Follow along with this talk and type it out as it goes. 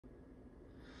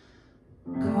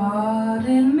Caught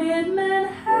in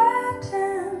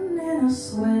mid-Manhattan in a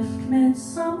swift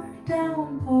midsummer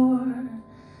downpour.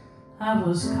 I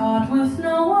was caught with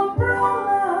no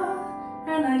umbrella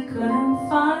and I couldn't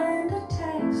find a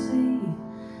taxi.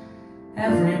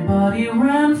 Everybody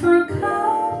ran for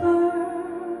cover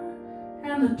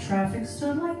and the traffic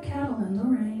stood like cattle in the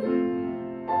rain.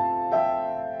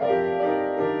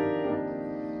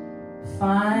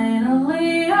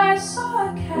 Finally I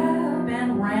saw a cab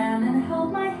and ran and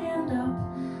held my hand up,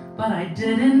 but I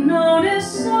didn't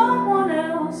notice someone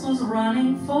else was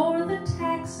running for the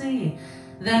taxi.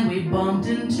 Then we bumped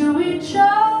into each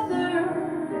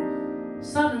other,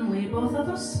 suddenly both of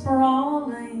us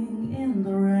sprawling in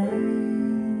the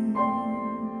rain.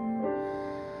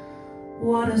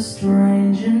 What a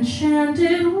strange,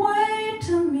 enchanted way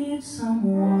to meet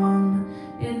someone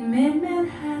in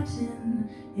mid-Manhattan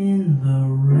in the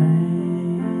rain.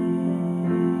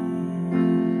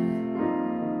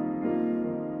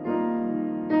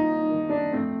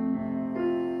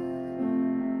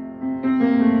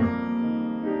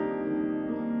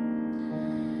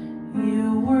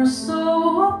 You were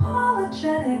so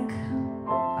apologetic,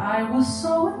 I was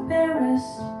so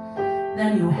embarrassed.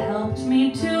 Then you helped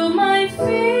me to my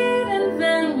feet, and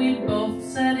then we both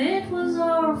said it was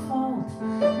our fault.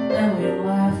 Then we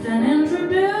laughed and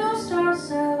introduced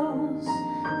ourselves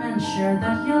and shared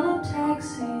that yellow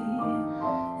taxi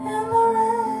in the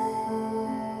rain.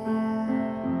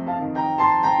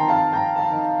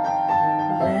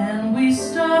 Then we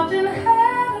stopped and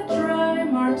had a dry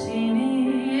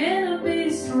martini in a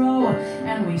bistro,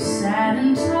 and we sat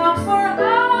and talked for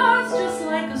hours just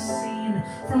like a scene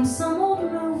from some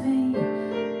old movie.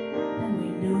 And we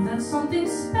knew that something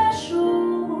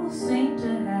special seemed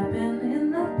to happen in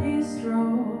that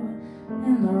bistro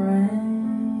in the rain.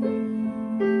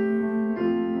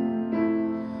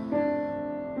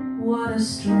 What a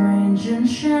strange,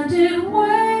 enchanted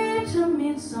way to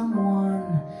meet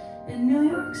someone in New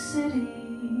York City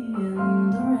in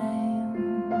the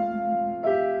rain.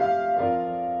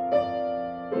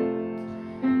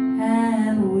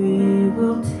 And we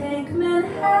will take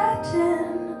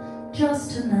Manhattan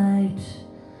just tonight.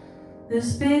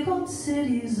 This big old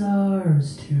city's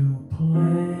ours to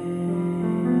play.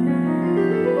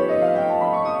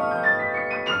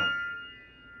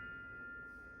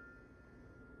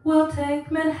 We'll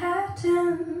take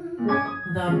Manhattan,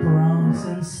 the Bronx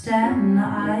and Staten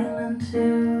Island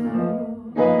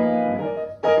too.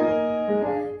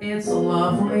 It's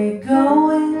lovely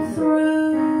going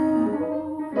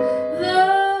through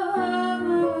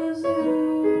the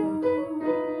zoo.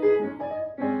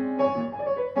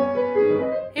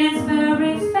 It's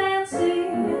very fancy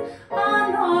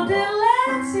on Old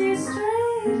Delancey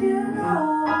Street, you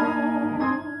know.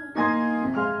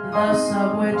 The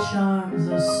subway charms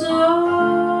us so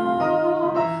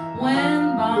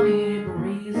when balmy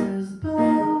breezes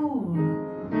blow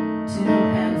to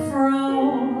and fro.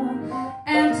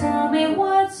 And tell me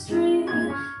what street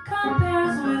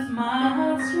compares with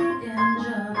my street in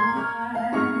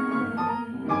July.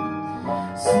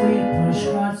 Sweet push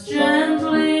carts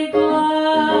gently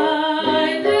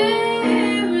gliding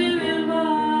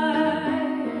by.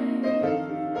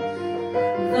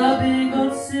 The big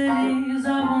old cities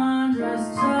of wondrous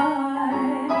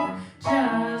toy,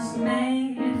 just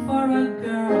made for a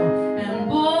girl and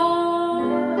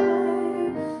boy.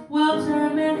 We'll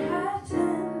turn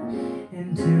Manhattan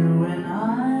into an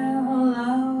isle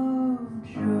of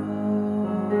joy.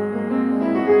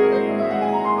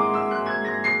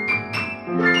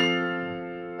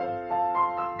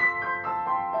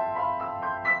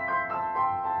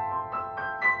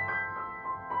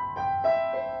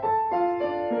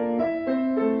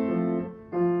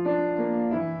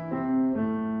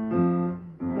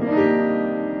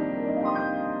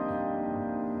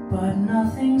 But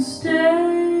nothing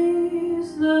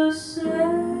stays the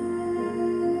same,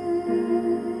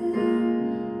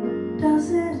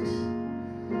 does it?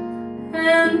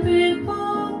 And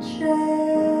people change,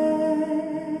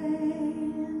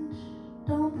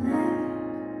 don't they?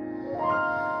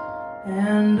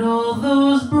 And all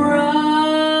those bright,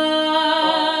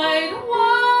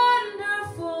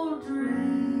 wonderful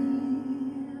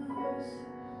dreams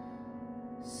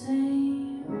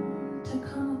seem to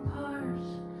come apart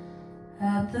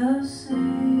at the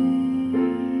seams.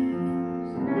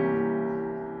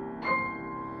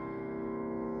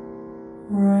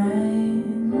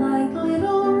 Rain like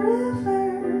little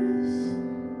rivers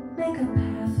make a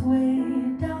pathway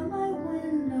down my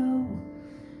window,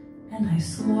 and I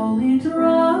slowly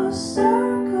draw a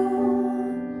circle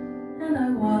and I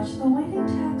watch the waiting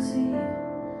taxi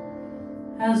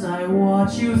as I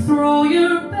watch you throw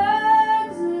your bag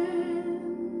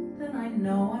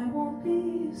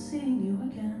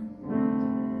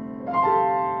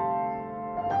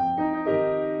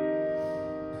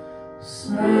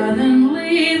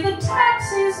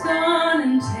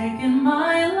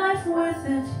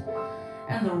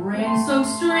and the rain-soaked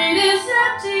street is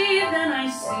empty. Then I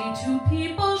see two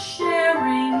people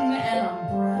sharing an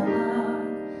umbrella,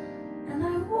 and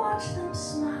I watch them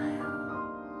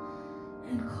smile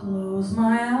and close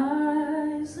my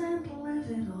eyes and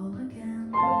live it all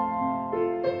again.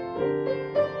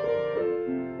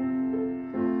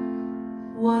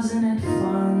 Wasn't it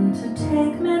fun to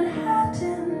take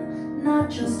Manhattan, not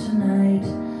just tonight,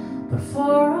 but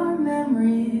for our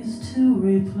memories to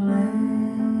replay?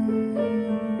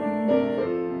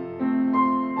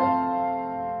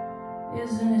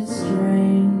 Isn't it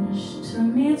strange to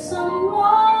meet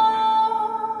someone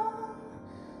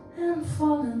and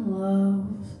fall in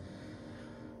love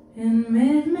in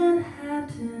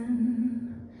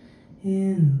mid-Manhattan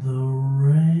in the rain?